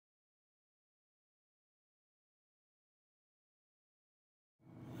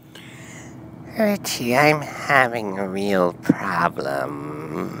Richie, I'm having a real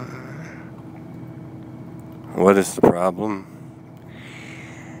problem. What is the problem?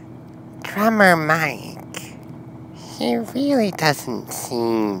 Drummer Mike, he really doesn't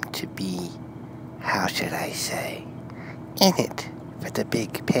seem to be, how should I say, in it for the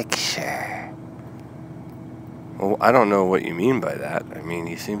big picture. Well, I don't know what you mean by that. I mean,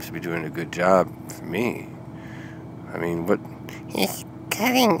 he seems to be doing a good job for me. I mean, what? He's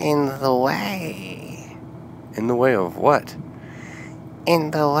getting in the way. In the way of what?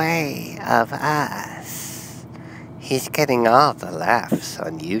 In the way of us. He's getting all the laughs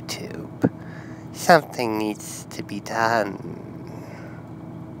on YouTube. Something needs to be done.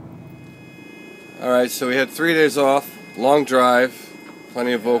 Alright, so we had 3 days off, long drive,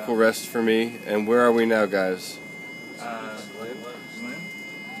 plenty of vocal rest for me, and where are we now, guys?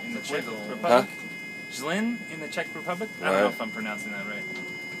 In the Czech Republic. Huh? Zlin in the Czech Republic? I don't know if I'm pronouncing that right.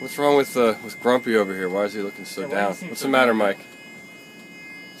 What's wrong with Grumpy over here? Why is he looking so down? What's the matter, Mike?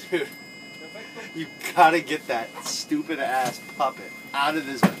 Dude, you gotta get that stupid ass puppet out of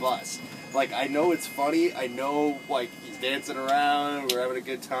this bus. Like, I know it's funny, I know, like, he's dancing around, we're having a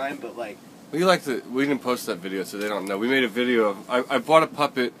good time, but, like... We didn't post that video, so they don't know. We made a video of... I bought a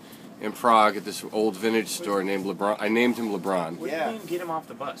puppet in Prague at this old vintage store named LeBron. I named him LeBron. What do you mean get him off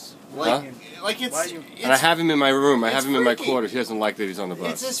the bus? Like, huh? Like it's... And I have him in my room. I have him in my freaky. quarters. He doesn't like that he's on the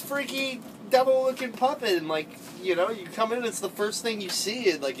bus. It's this freaky devil-looking puppet, and, like, you know, you come in, it's the first thing you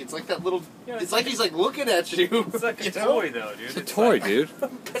see, and, like, it's like that little... Yeah, it's like he's, like, looking at you. It's like a toy, though, dude. It's a toy, like, dude.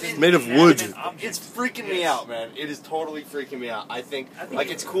 It's It's made of wood. It's freaking me out, man. It is totally freaking me out. I think like,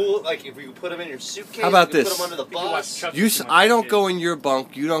 it's cool, like, if you put him in your suitcase, How about you can this? put him under the bus. I don't go in your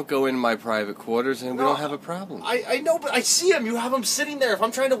bunk, you don't go in my private quarters, and we don't have a problem. I know, but I see him. You have him sitting there. If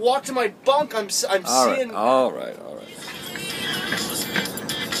I'm trying to walk to my bunk, I'm seeing... All right.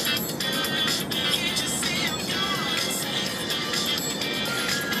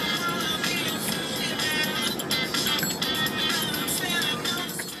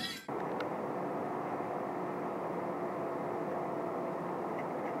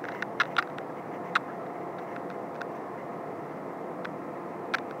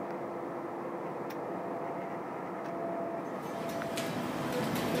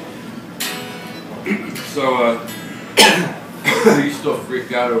 So, are you still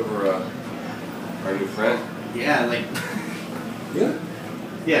freaked out over our new friend? Yeah, like... Yeah.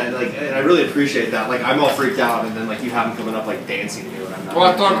 Yeah, like, and I really appreciate that. Like, I'm all freaked out, and then, like, you have him coming up, like, dancing to me when I'm not... Well,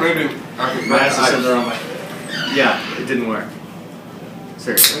 I thought maybe I could... My ass is under on my... Yeah, it didn't work.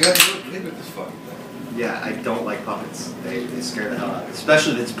 Seriously. We got to live with this fucking thing. Yeah, I don't like puppets. They scare the hell out of me.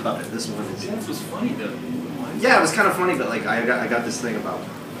 Especially this puppet. This one is... This was funny, though. Yeah, it was kind of funny, but, like, I got this thing about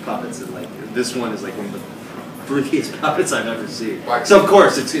puppets, and, like, this one is, like, one of the freakiest puppets I've ever seen. Why? So, of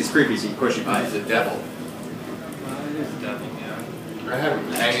course, it's creepy, so of course you buy It's it. a devil. It is a devil, yeah. I have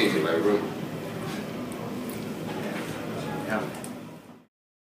him hanging in my room. Yeah.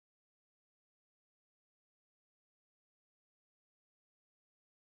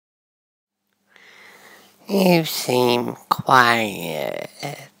 You seem quiet.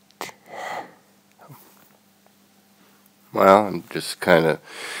 Well, I'm just kind of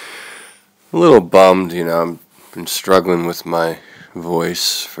a little bummed, you know. I've been struggling with my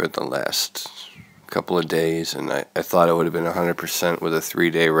voice for the last couple of days, and I thought it would have been 100% with a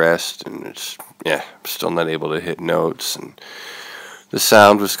 3-day rest, and it's, yeah, I'm still not able to hit notes, and the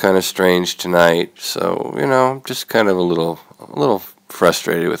sound was kind of strange tonight, so, you know, I'm just kind of a little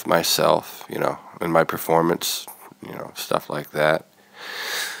frustrated with myself, you know, and my performance, you know, stuff like that.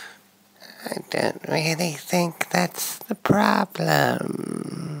 I don't really think that's the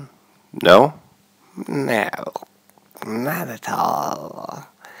problem. No? No, not at all.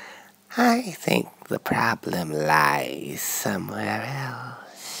 I think the problem lies somewhere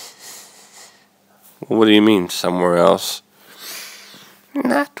else. What do you mean, somewhere else?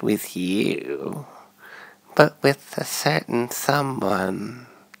 Not with you, but with a certain someone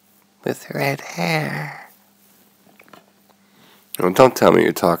with red hair. Well, don't tell me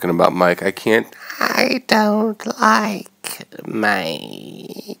you're talking about Mike. I can't... I don't like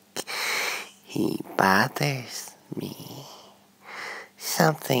Mike. He bothers me.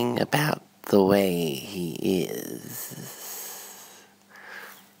 Something about the way he is.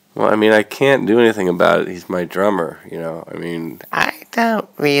 Well, I mean, I can't do anything about it. He's my drummer, you know. I mean... I don't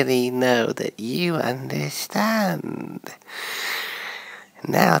really know that you understand.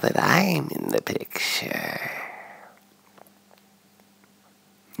 Now that I'm in the picture...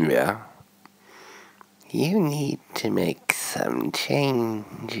 Yeah? You need to make some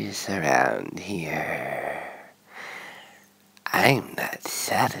changes around here. I'm not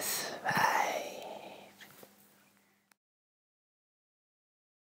satisfied.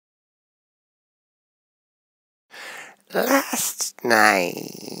 Last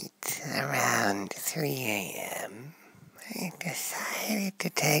night, around 3 a.m., I decided to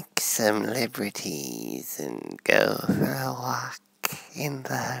take some liberties and go for a walk in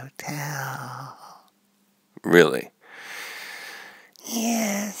the hotel. Really?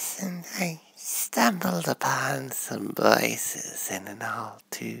 Yes, and I stumbled upon some voices and an all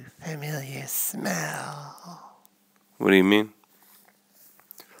too familiar smell. What do you mean?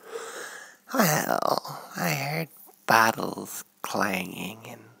 Well, I heard bottles clanging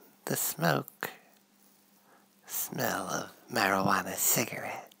and the smell of marijuana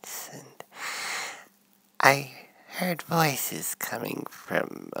cigarettes, and I heard voices coming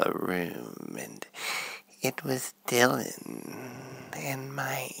from a room, and it was Dylan and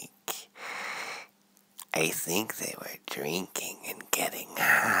Mike. I think they were drinking and getting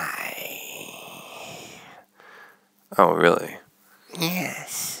high. Oh, really?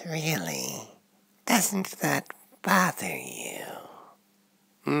 Yes, really. Doesn't that bother you?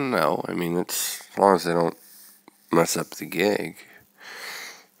 No, I mean, it's as long as they don't mess up the gig.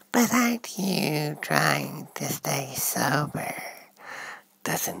 But aren't you trying to stay sober?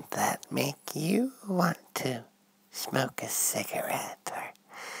 Doesn't that make you want to smoke a cigarette or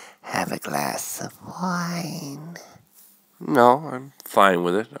have a glass of wine? No, I'm fine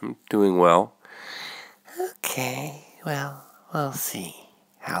with it. I'm doing well. Okay, well, we'll see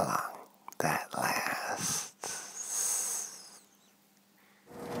how long that lasts.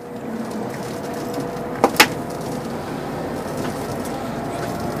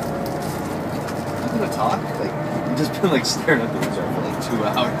 I'm gonna talk? Like, you've just been like staring at the window for like 2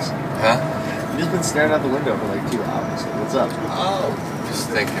 hours. Huh? You've just been staring out the window for like 2 hours. Like, what's up? Oh, just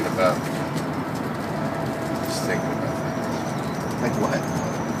thinking about that. Like what?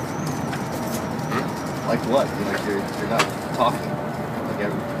 Like what? You're not talking. Like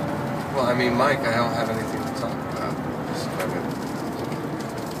Well, I mean, Mike, I don't have anything to talk about. Just kind of...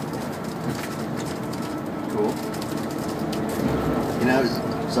 cool. You know, I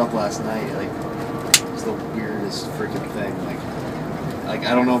was up last night. Like, it's the weirdest freaking thing. Like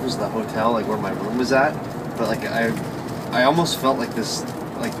I don't know if it was the hotel, like where my room was at, but like I almost felt like this,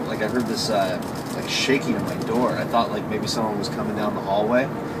 like I heard this like shaking at my door. I thought like maybe someone was coming down the hallway,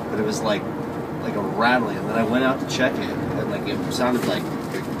 but it was like a rattling. And then I went out to check it, and like it sounded like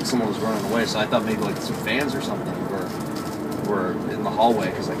someone was running away. So I thought maybe like some fans or something were in the hallway,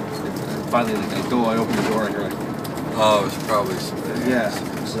 because like finally like I open the door, and you're like, Oh, it was probably somebody. yeah.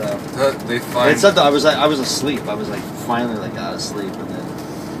 So They find... it said that I was asleep. I was like finally like out of sleep, and then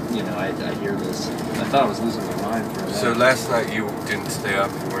I hear this. I thought I was losing my mind for a minute. So last night you didn't stay up,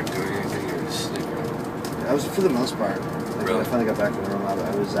 you weren't doing anything, you were just sleeping? I was, for the most part. Like, Really? when I finally got back to the room,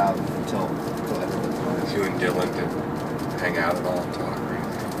 I was out until I heard the noise. You and Dylan didn't hang out at all, talk or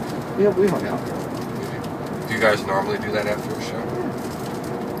anything? Yeah, we hung out. Do you guys normally do that after a show?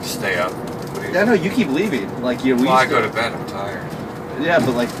 Stay up? What do you Yeah, no, you keep leaving. Like, we Well, I used go to bed, I'm tired. Yeah,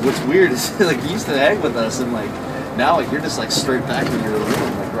 but like, what's weird is like you used to hang with us, and like now like you're just like straight back in your room,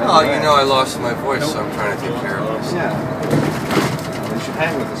 like right Oh, away. you know I lost my voice, so I'm trying to take care of myself. Yeah. You should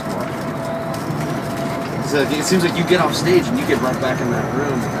hang with us more. So it seems like you get off stage and you get right back in that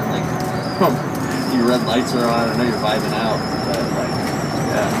room, and then like your red lights are on. I know you're vibing out, but like,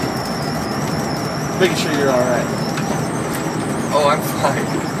 yeah, making sure you're all right. Oh, I'm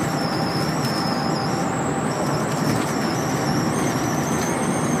fine.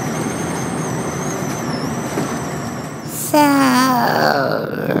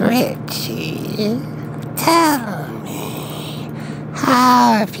 So, Richie, tell me,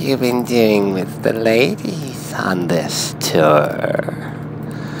 how have you been doing with the ladies on this tour?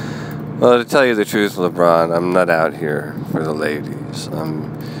 Well, to tell you the truth, LeBron, I'm not out here for the ladies.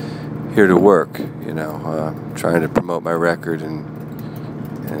 I'm here to work, trying to promote my record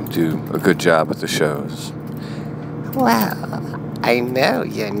and do a good job with the shows. Well, I know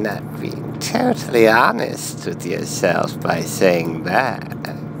you're not being totally honest with yourself by saying that.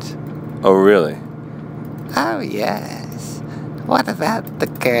 Oh, really? Oh, yes. What about the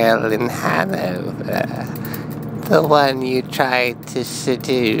girl in Hanover? The one you tried to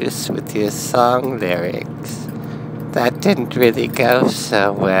seduce with your song lyrics? That didn't really go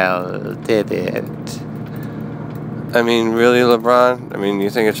so well, did it? I mean, really, LeBron? I mean, you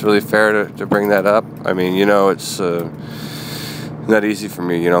think it's really fair to bring that up? I mean, it's not easy for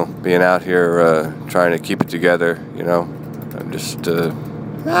me, being out here trying to keep it together, I'm just... Oh,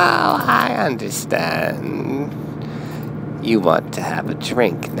 I understand. You want to have a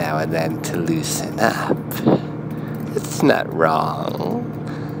drink now and then to loosen up. It's not wrong.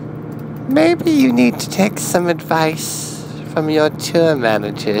 Maybe you need to take some advice from your tour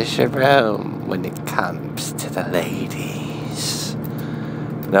manager, Jerome. when it comes to the ladies.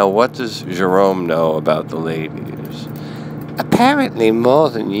 Now, what does Jerome know about the ladies? Apparently more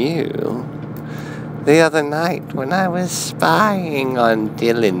than you. The other night, when I was spying on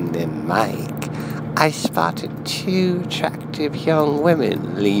Dylan and Mike, I spotted 2 attractive young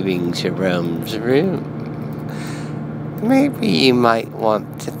women leaving Jerome's room. Maybe you might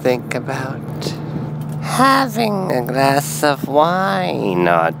want to think about having a glass of wine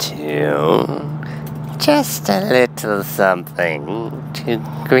or 2. Just a little something to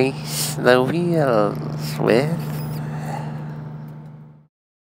grease the wheels with.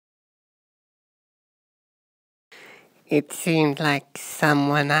 It seemed like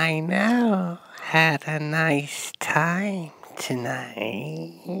someone I know had a nice time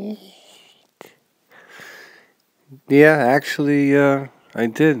tonight. Yeah, actually, I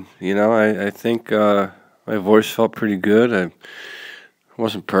did. You know, I think my voice felt pretty good. I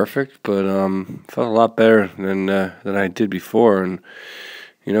wasn't perfect, but felt a lot better than I did before. And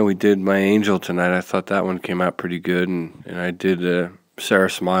you know, we did My Angel tonight. I thought that one came out pretty good, and I did Sarah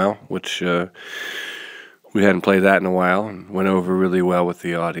Smile, which we hadn't played that in a while, and went over really well with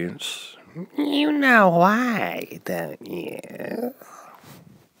the audience. You know why, don't you?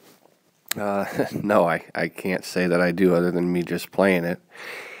 No, I can't say that I do other than me just playing it.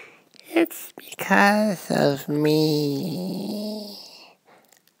 It's because of me.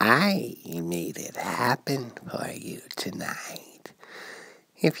 I made it happen for you tonight.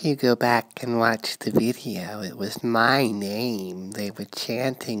 If you go back and watch the video, it was my name they were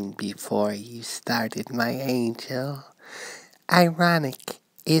chanting before you started My Angel. Ironic,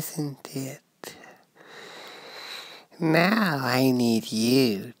 isn't it? Now I need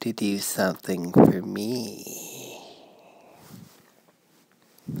you to do something for me.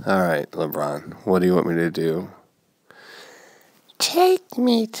 All right, LeBron, what do you want me to do? Take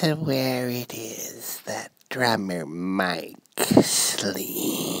me to where it is that drummer Mike sleeps.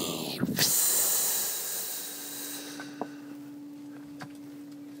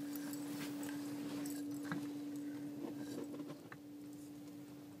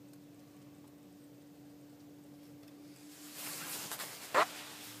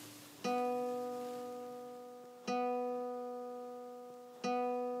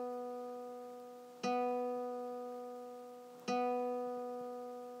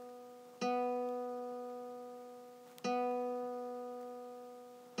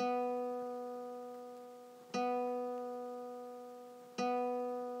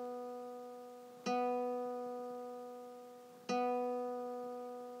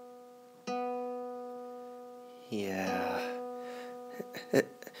 Yeah.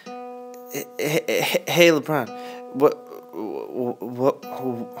 Hey, LeBron.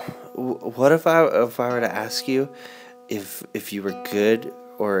 What if I were to ask you if you were good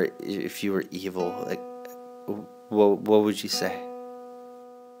or if you were evil? Like, what would you say?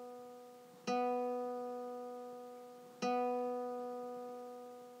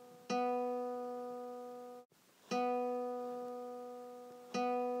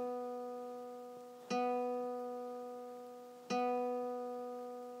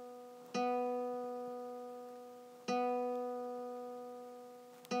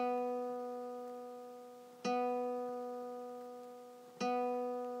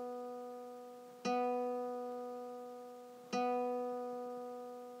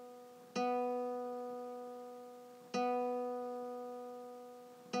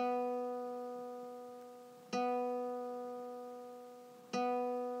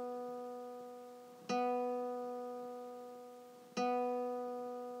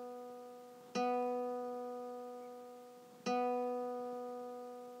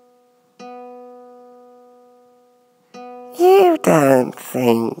 You don't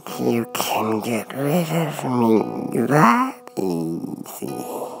think you can get rid of me that easy,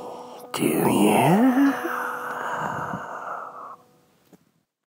 do you?